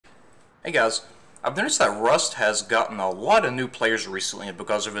Hey guys, I've noticed that Rust has gotten a lot of new players recently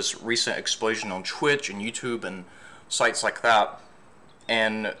because of its recent explosion on Twitch and YouTube and sites like that.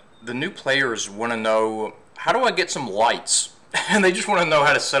 And the new players want to know, how do I get some lights? And they just want to know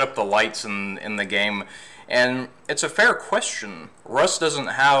how to set up the lights in the game. And it's a fair question. Rust doesn't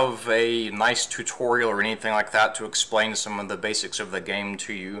have a nice tutorial or anything like that to explain some of the basics of the game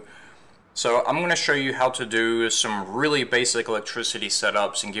to you. So I'm going to show you how to do some really basic electricity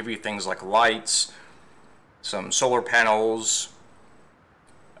setups and give you things like lights, some solar panels,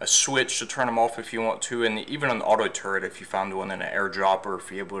 a switch to turn them off if you want to, and even an auto turret if you found one in an airdrop or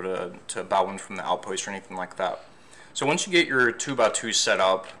if you're able to buy one from the outpost or anything like that. So once you get your 2x2 set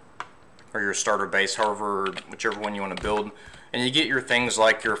up, or your starter base, whichever one you want to build, and you get your things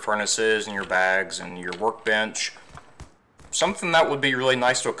like your furnaces and your bags and your workbench, something that would be really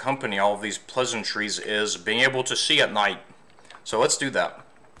nice to accompany all of these pleasantries is being able to see at night. So let's do that.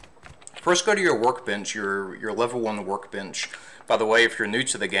 First, go to your workbench, your level 1 workbench. By the way, if you're new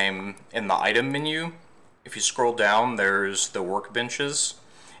to the game, in the item menu, if you scroll down, there's the workbenches,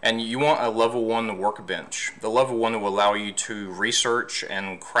 and you want a level 1 workbench. The level 1 will allow you to research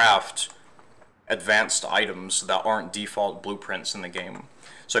and craft advanced items that aren't default blueprints in the game.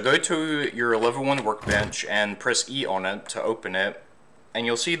 So go to your level 1 workbench and press E on it to open it, and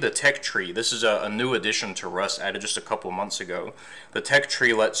you'll see the tech tree. This is a new addition to Rust, added just a couple of months ago. The tech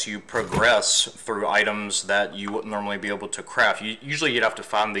tree lets you progress through items that you wouldn't normally be able to craft. Usually you'd have to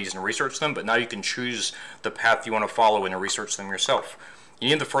find these and research them, but now you can choose the path you want to follow and research them yourself. You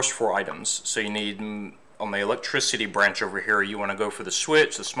need the first 4 items. So you need, on the electricity branch over here, you want to go for the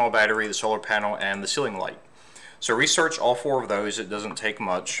switch, the small battery, the solar panel, and the ceiling light. So research all 4 of those. It doesn't take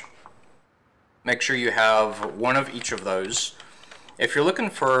much. Make sure you have one of each of those. If you're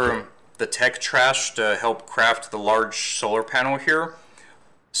looking for the tech trash to help craft the large solar panel here,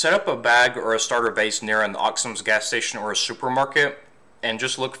 set up a bag or a starter base near an Oxum's gas station or a supermarket, and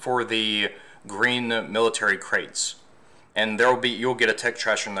just look for the green military crates. And you'll get a tech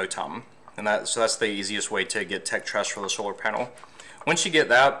trash in no time. And so that's the easiest way to get tech trash for the solar panel. Once you get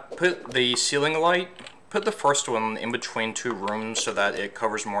that, put the ceiling light, put the first one in between 2 rooms so that it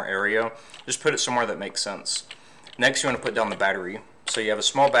covers more area. Just put it somewhere that makes sense. Next, you want to put down the battery. So you have a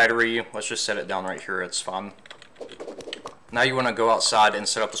small battery. Let's just set it down right here. It's fine. Now you want to go outside and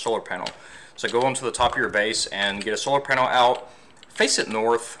set up the solar panel. So go onto the top of your base and get a solar panel out. Face it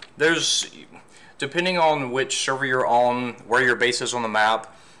north. Depending on which server you're on, where your base is on the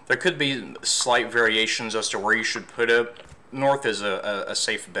map, there could be slight variations as to where you should put it. North is a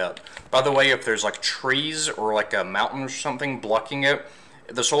safe bet. By the way, if there's like trees or like a mountain or something blocking it,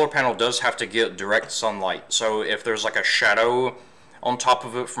 the solar panel does have to get direct sunlight. So if there's like a shadow on top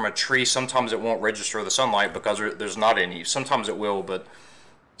of it from a tree, sometimes it won't register the sunlight because there's not any. Sometimes it will, but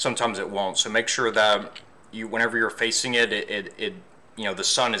sometimes it won't. So make sure that whenever you're facing it, the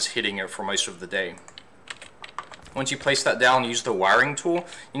sun is hitting it for most of the day. Once you place that down, use the wiring tool.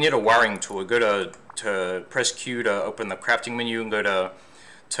 You need a wiring tool. Go to press Q to open the crafting menu and go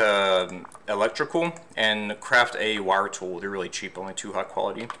to electrical and craft a wire tool. They're really cheap, only 2 high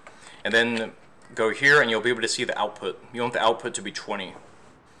quality. And then go here and you'll be able to see the output. You want the output to be 20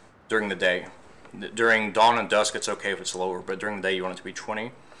 during the day. During dawn and dusk it's okay if it's lower, but during the day you want it to be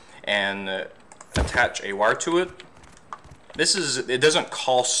 20. And attach a wire to it. It doesn't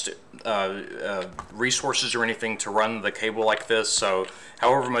cost resources or anything to run the cable like this, so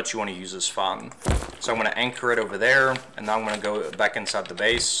however much you want to use is fine. So I'm going to anchor it over there, and now I'm going to go back inside the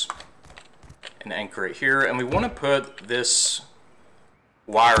base and anchor it here. And we want to put this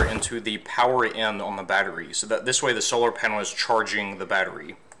wire into the power end on the battery, so that this way the solar panel is charging the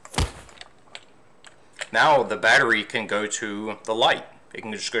battery. Now the battery can go to the light. It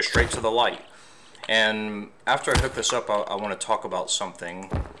can just go straight to the light. And after I hook this up, I want to talk about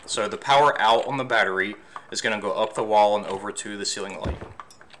something. So the power out on the battery is going to go up the wall and over to the ceiling light.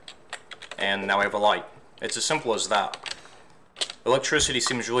 And now we have a light. It's as simple as that. Electricity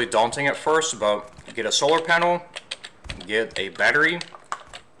seems really daunting at first, but get a solar panel, get a battery,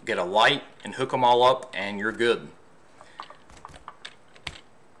 get a light, and hook them all up, and you're good.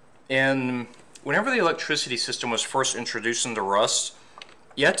 And whenever the electricity system was first introduced into Rust,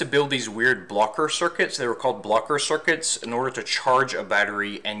 you had to build these weird blocker circuits. They were called blocker circuits in order to charge a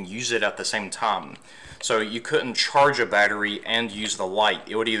battery and use it at the same time. So you couldn't charge a battery and use the light.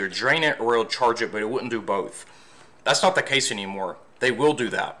 It would either drain it or it would charge it, but it wouldn't do both. That's not the case anymore. They will do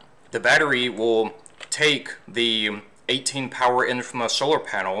that. The battery will take the 18 power in from the solar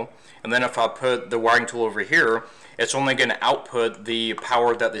panel, and then if I put the wiring tool over here, it's only going to output the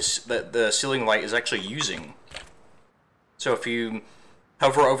power that the ceiling light is actually using. So if you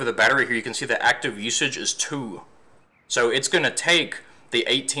However, over the battery here, you can see the active usage is 2. So it's going to take the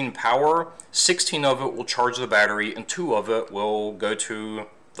 18 power, 16 of it will charge the battery, and 2 of it will go to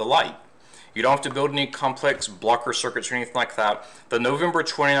the light. You don't have to build any complex blocker circuits or anything like that. The November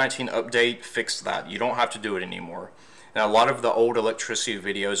 2019 update fixed that. You don't have to do it anymore. And a lot of the old electricity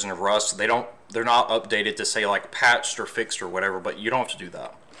videos in Rust, they're not updated to say like patched or fixed or whatever, but you don't have to do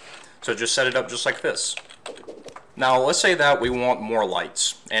that. So just set it up just like this. Now let's say that we want more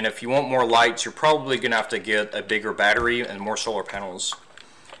lights, and if you want more lights, you're probably going to have to get a bigger battery and more solar panels.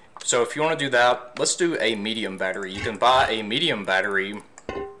 So if you want to do that, let's do a medium battery. You can buy a medium battery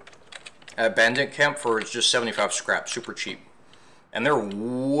at Bandit Camp for just 75 scrap, super cheap. And they're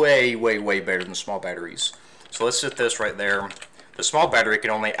way, way, way better than small batteries. So let's set this right there. The small battery can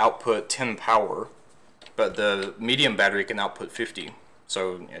only output 10 power, but the medium battery can output 50.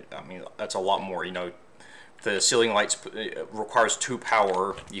 So, I mean, that's a lot more, you know. The ceiling lights requires 2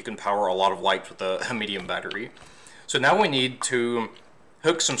 power. You can power a lot of lights with a medium battery. So now we need to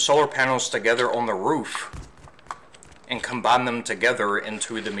hook some solar panels together on the roof and combine them together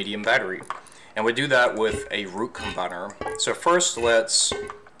into the medium battery. And we do that with a root combiner. So first let's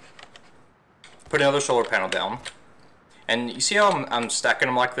put another solar panel down. And you see how I'm stacking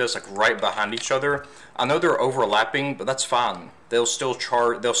them like this, like right behind each other? I know they're overlapping, but that's fine. They'll still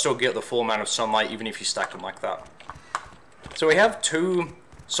get the full amount of sunlight even if you stack them like that. So we have 2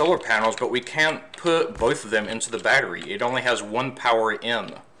 solar panels, but we can't put both of them into the battery. It only has one power in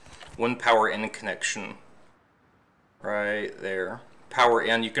connection. Right there. Power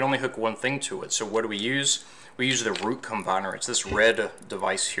in, you can only hook one thing to it. So what do we use? We use the root combiner. It's this red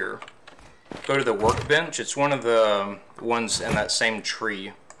device here. Go to the workbench. It's one of the ones in that same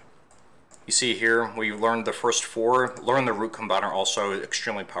tree. You see here, we learned the first 4. Learn the root combiner, also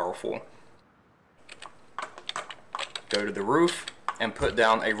extremely powerful. Go to the roof and put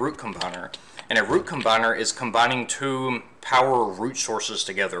down a root combiner. And a root combiner is combining 2 power root sources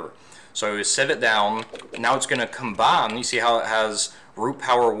together. So set it down. Now it's going to combine. You see how it has root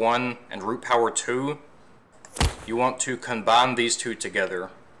power 1 and root power 2? You want to combine these 2 together.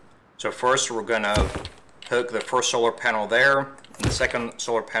 So first we're going to hook the first solar panel there and the second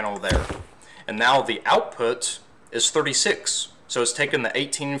solar panel there. And now the output is 36. So it's taking the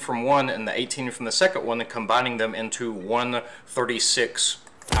 18 from one and the 18 from the second one and combining them into 136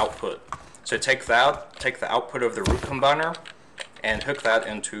 output. So take the output of the root combiner and hook that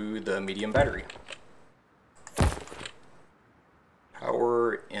into the medium battery.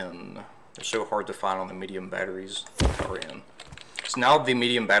 Power in. They're so hard to find on the medium batteries. Power in. So now the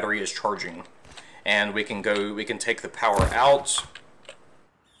medium battery is charging, and we can take the power out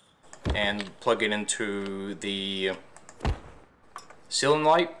and plug it into the ceiling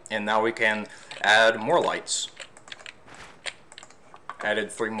light, and now we can add more lights.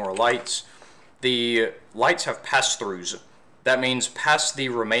 Added 3 more lights. The lights have pass-throughs. That means pass the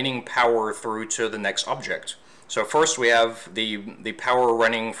remaining power through to the next object. So first we have the power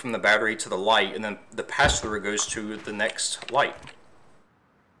running from the battery to the light, and then the pass-through goes to the next light.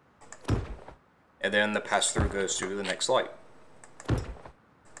 And then the pass-through goes to the next light.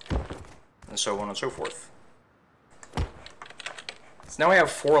 And so on and so forth. So now we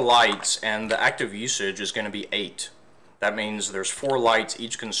have 4 lights, and the active usage is going to be 8. That means there's 4 lights,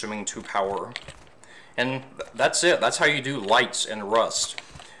 each consuming 2 power. And that's it. That's how you do lights in Rust.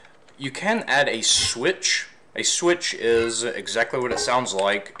 You can add a switch. A switch is exactly what it sounds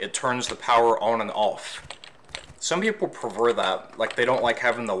like. It turns the power on and off. Some people prefer that. Like, they don't like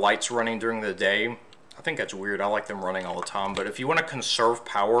having the lights running during the day. I think that's weird. I like them running all the time. But if you want to conserve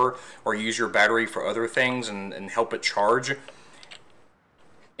power or use your battery for other things and help it charge,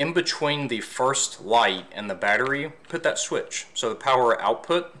 in between the first light and the battery, put that switch. So the power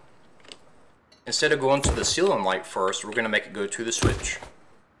output, instead of going to the ceiling light first, we're going to make it go to the switch.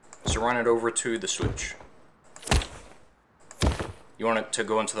 So run it over to the switch. You want it to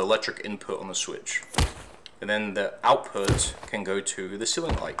go into the electric input on the switch. And then the output can go to the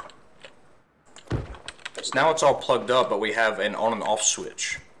ceiling light. So now it's all plugged up, but we have an on and off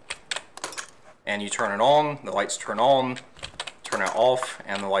switch. And you turn it on, the lights turn on, turn it off,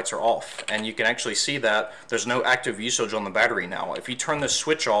 and the lights are off. And you can actually see that there's no active usage on the battery now. If you turn the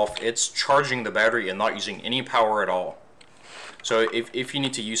switch off, it's charging the battery and not using any power at all. So if you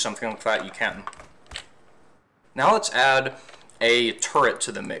need to use something like that, you can. Now let's add a turret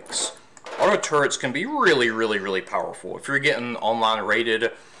to the mix. Auto turrets can be really, really, really powerful. If you're getting online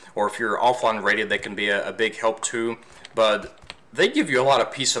rated, or if you're offline rated, they can be a big help too. But they give you a lot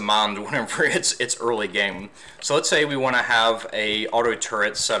of peace of mind whenever it's early game. So let's say we want to have a auto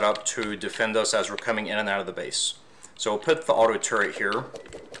turret set up to defend us as we're coming in and out of the base. So we'll put the auto turret here,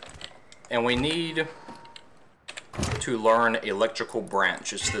 and we need to learn electrical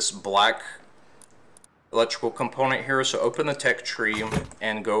branch. It's this black electrical component here. So open the tech tree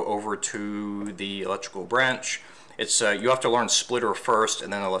and go over to the electrical branch. It's you have to learn splitter first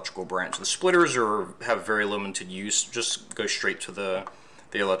and then electrical branch. The splitters have very limited use. Just go straight to the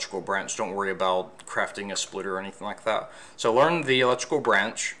electrical branch. Don't worry about crafting a splitter or anything like that. So learn the electrical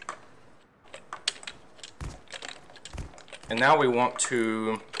branch. And now we want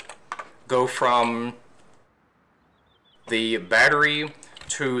to go from the battery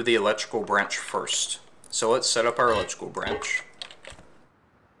to the electrical branch first. So let's set up our electrical branch.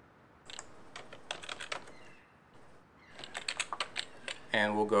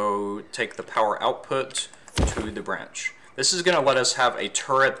 And we'll go take the power output to the branch. This is going to let us have a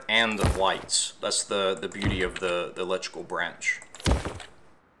turret and lights. That's the beauty of the electrical branch.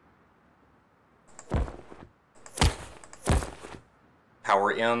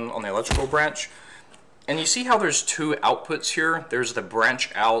 Power in on the electrical branch. And you see how there's two outputs here? There's the branch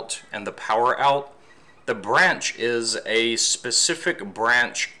out and the power out. The branch is a specific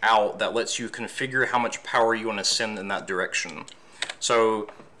branch out that lets you configure how much power you want to send in that direction. So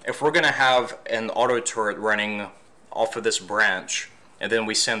if we're going to have an auto turret running off of this branch, and then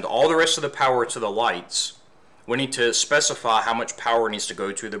we send all the rest of the power to the lights, we need to specify how much power needs to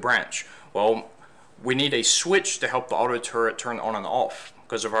go to the branch. Well, we need a switch to help the auto turret turn on and off,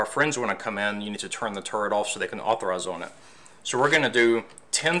 because if our friends want to come in, you need to turn the turret off so they can authorize on it. So we're going to do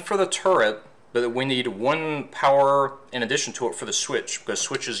 10 for the turret, but we need 1 power in addition to it for the switch, because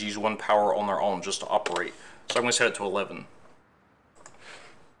switches use 1 power on their own just to operate. So I'm going to set it to 11.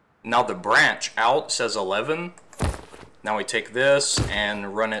 Now the branch out says 11. Now we take this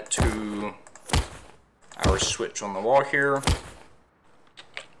and run it to our switch on the wall here.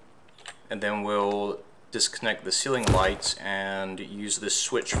 And then we'll disconnect the ceiling lights and use this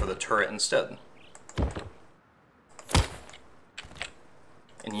switch for the turret instead.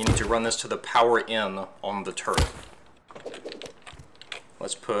 And you need to run this to the power in on the turret.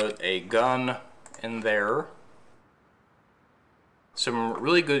 Let's put a gun in there. Some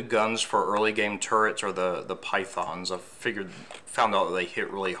really good guns for early game turrets are the pythons. I've found out that they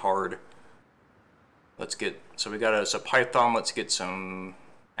hit really hard. So we got it's a python. Let's get some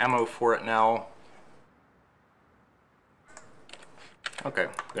ammo for it now. Okay,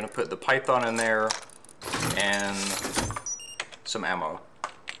 I'm gonna put the python in there and some ammo.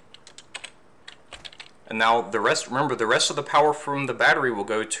 And now the rest, remember, the rest of the power from the battery will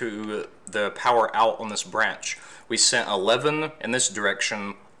go to the power out on this branch. We sent 11 in this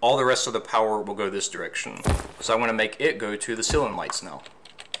direction. All the rest of the power will go this direction. So I'm going to make it go to the ceiling lights now.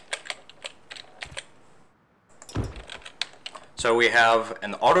 So we have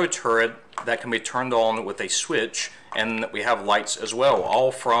an auto turret that can be turned on with a switch, and we have lights as well,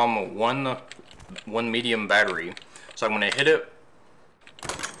 all from one medium battery. So I'm going to hit it.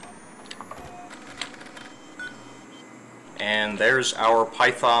 And there's our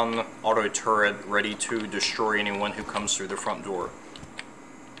Python auto turret ready to destroy anyone who comes through the front door.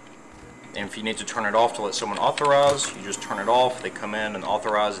 And if you need to turn it off to let someone authorize, you just turn it off, they come in and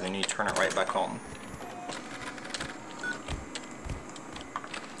authorize, and then you turn it right back on.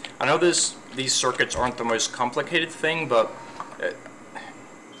 I know these circuits aren't the most complicated thing, but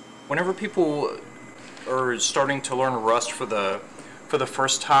whenever people are starting to learn Rust for the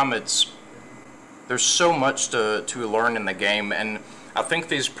first time, there's so much to learn in the game, and I think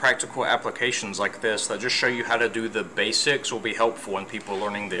these practical applications like this that just show you how to do the basics will be helpful in people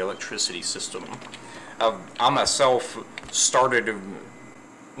learning the electricity system. I myself started,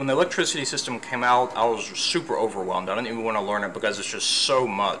 when the electricity system came out, I was super overwhelmed. I didn't even want to learn it because it's just so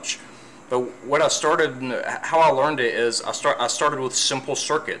much. But how I learned it is I started with simple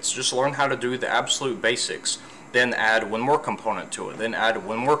circuits, just learn how to do the absolute basics. Then add one more component to it, then add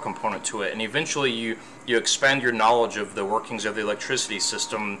one more component to it, and eventually you expand your knowledge of the workings of the electricity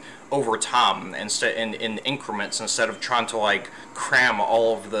system over time, in increments, instead of trying to like cram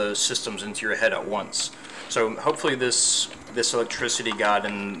all of the systems into your head at once. So hopefully this electricity guide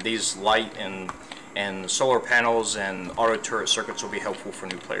and these light and solar panels and auto turret circuits will be helpful for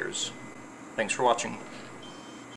new players. Thanks for watching.